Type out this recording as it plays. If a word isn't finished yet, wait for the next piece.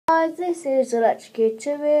guys, this is Electric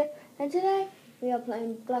 2 here, and today we are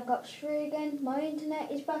playing Black Ops 3 again. My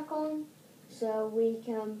internet is back on, so we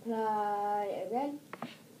can play again.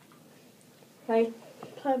 Play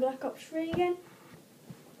Black Ops 3 again.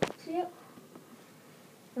 So yep.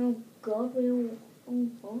 Oh god, we all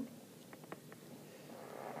on phone.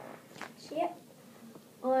 So yep.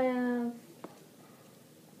 I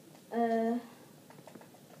have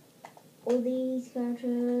all these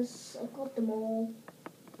characters. I've got them all.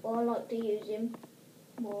 But I like to use him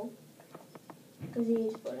more because he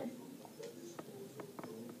is funny.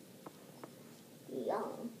 Yeah.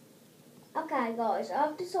 Okay, guys,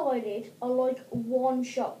 I've decided I like one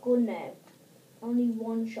shotgun now. Only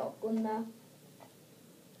one shotgun now.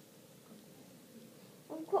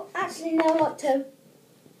 Actually, no, I like two.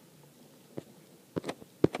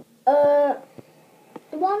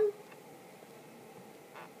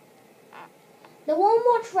 The one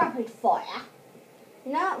what's rapid fire.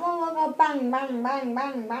 You know that one will go bang, bang, bang,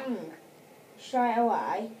 bang, bang straight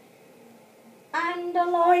away. And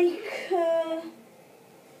I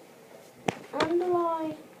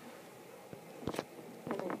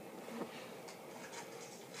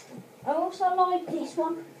also like this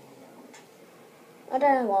one. I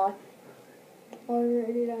don't know why. I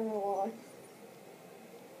really don't know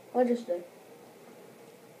why. I just do.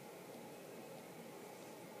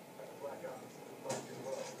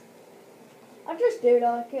 I just do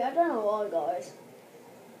like it. I don't know why, guys.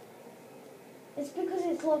 It's because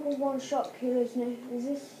it's like a one-shot kill, isn't it? Is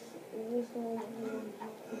this the one?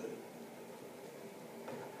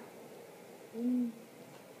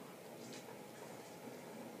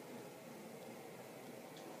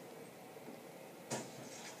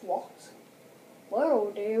 What? We're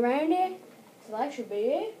all doing around here, so that should be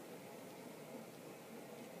it.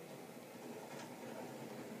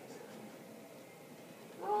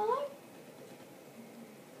 Alright.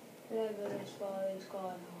 Whatever this far is going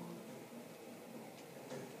on.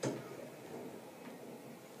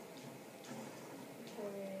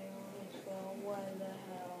 Where the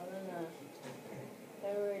hell? I don't know.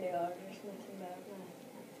 They really are just messing about now.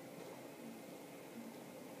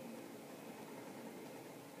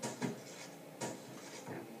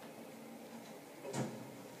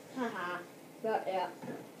 Haha, got ya.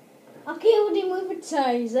 I killed him with a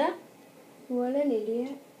taser. What an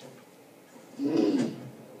idiot.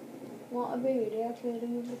 What a big idiot, I killed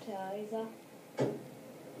him with a taser.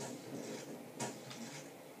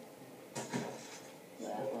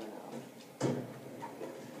 That one out.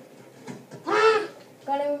 Ah!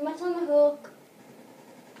 Got him with my tomahawk.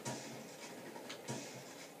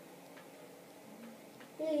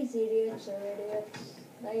 These idiots are idiots.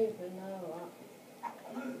 They even know that.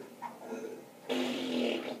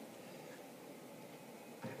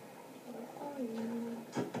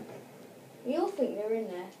 You'll think they're in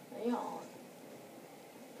there. They aren't.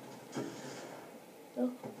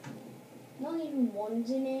 Look. Not even one's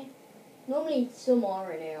in here. Normally some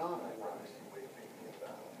are in here, aren't they, guys?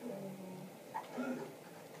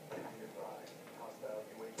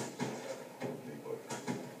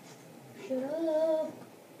 Shut up.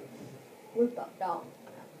 We're back down.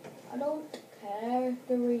 I don't care if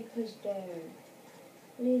the Reaper's down.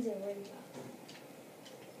 He's a Reaper.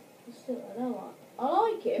 Still, I don't like. I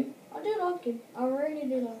like him. I do like him. I really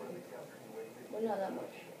do like him. But not that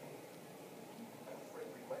much.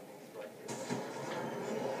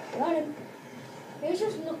 Got him. He was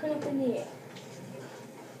just looking up in the air.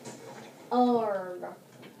 Arrgh.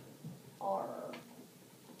 Arrgh.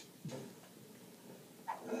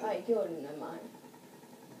 I killed him, never mind.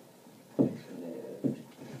 Moved.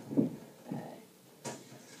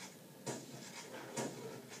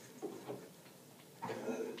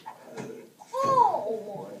 Oh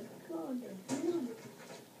my god,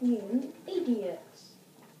 you idiots.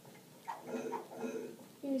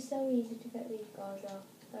 It's so easy to get these guys out.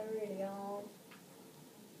 They really are.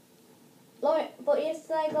 But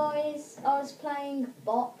yesterday, guys, I was playing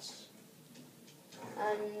bots.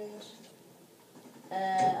 And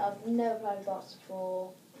I've never played bots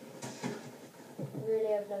before.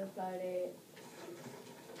 Really, I've never played it.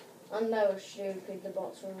 And they were stupid. The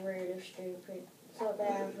bots were really stupid. It's like they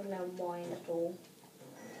have no mind at all.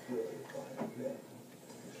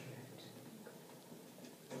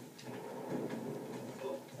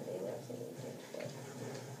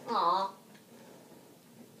 Aww.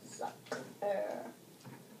 Suck.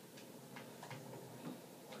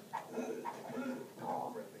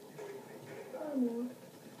 Aww.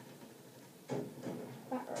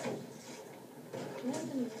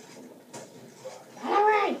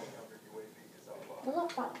 Battery! What's up,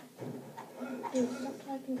 battery? Dude, stop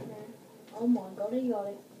typing there. Oh my god, he got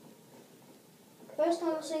it. First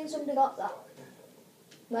time I've seen somebody got that.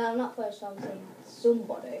 Well, not first time I've seen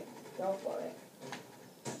somebody go for it.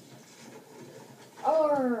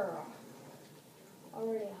 Oh, I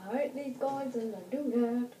really hate these guys when they do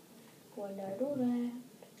that. When they do that.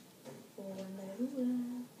 Or when they do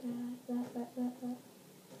that.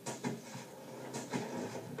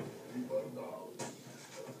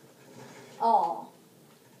 Oh,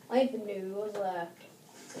 I even knew he was there.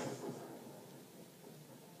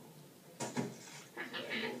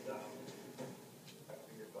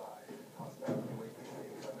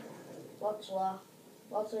 What's that?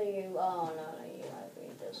 What are you? Oh, no, you like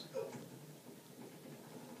readers.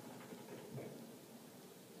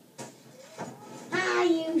 Ah,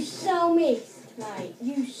 you so missed, mate.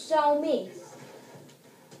 You so missed.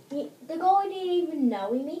 The guy didn't even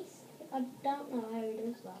know he missed. I don't know how he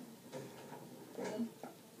does that.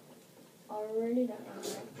 I really don't know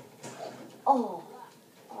how. Oh,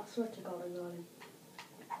 I swear to God I got him.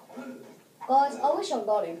 Guys, I wish I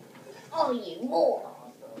got him. Oh, you moron.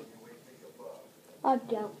 I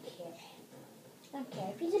don't care. I don't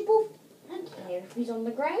care if he's above. I don't care if he's on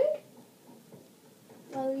the ground.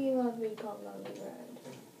 Well, you have me caught on the ground.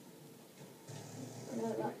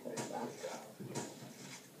 No, that's that.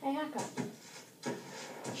 Hey, hacker.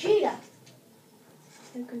 Shooter. How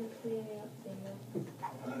can you clear me up there?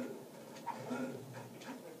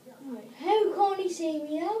 Right. How can't he see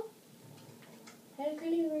me now? How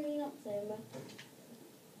can he really not see me?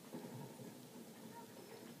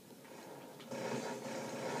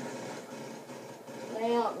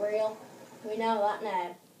 They aren't real. We know that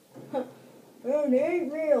now. Oh, they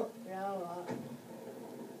ain't real. No,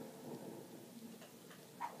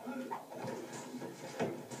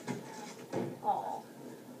 oh.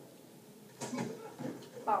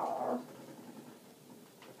 Oh.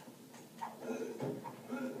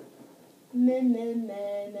 Me, me, me, me,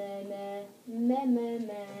 me, me, me, me,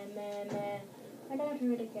 me, me. I don't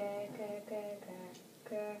really care.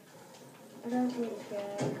 I don't really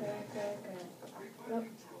care. No.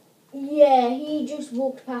 Yeah, he just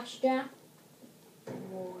walked past you.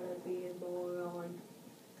 Wanna be a moron.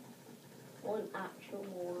 One actual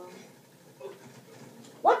moron.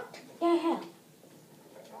 What the hell?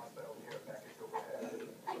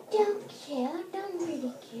 I don't care. I don't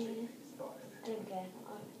really care. I don't care.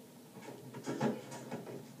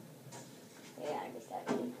 Yeah, I just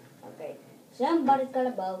actually. Okay. Somebody's got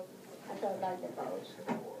a bow. I don't like the bows.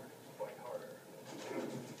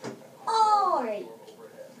 Oi!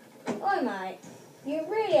 Oi, mate. You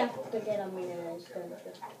really have to get on my nerves, don't you?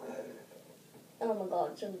 Oh my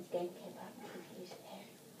God, someone's going to get back to his hair.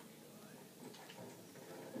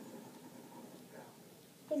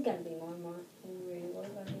 He's going to be mine, mate. He really was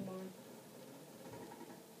going to be mine.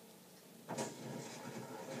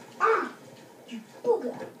 Ah! You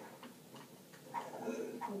bugger!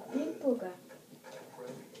 You big bugger.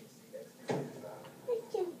 I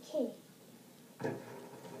don't care.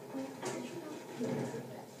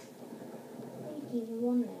 I give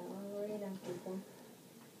one now. I really don't give one.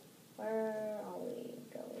 Where are we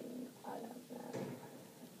going? I don't know.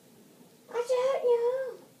 I don't know.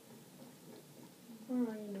 Where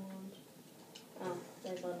are you, morons? Oh,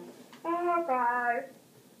 there's one. Okay.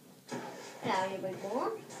 Hello, you big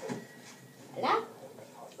moron. Hello?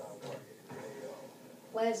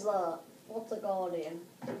 Where's the... What's the guardian?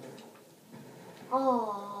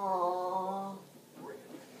 Oh.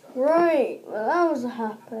 Right, well that was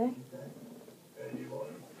happy.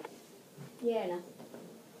 Yeah, no.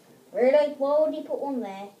 Really? Why would you put one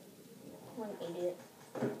there? What an idiot.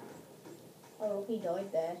 Oh, look, he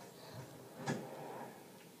died there.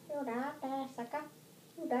 You died there, sucker.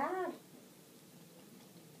 You died.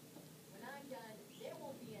 When I'm done, there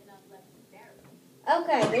won't be enough left to bury.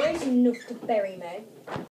 Okay, there is enough to bury me.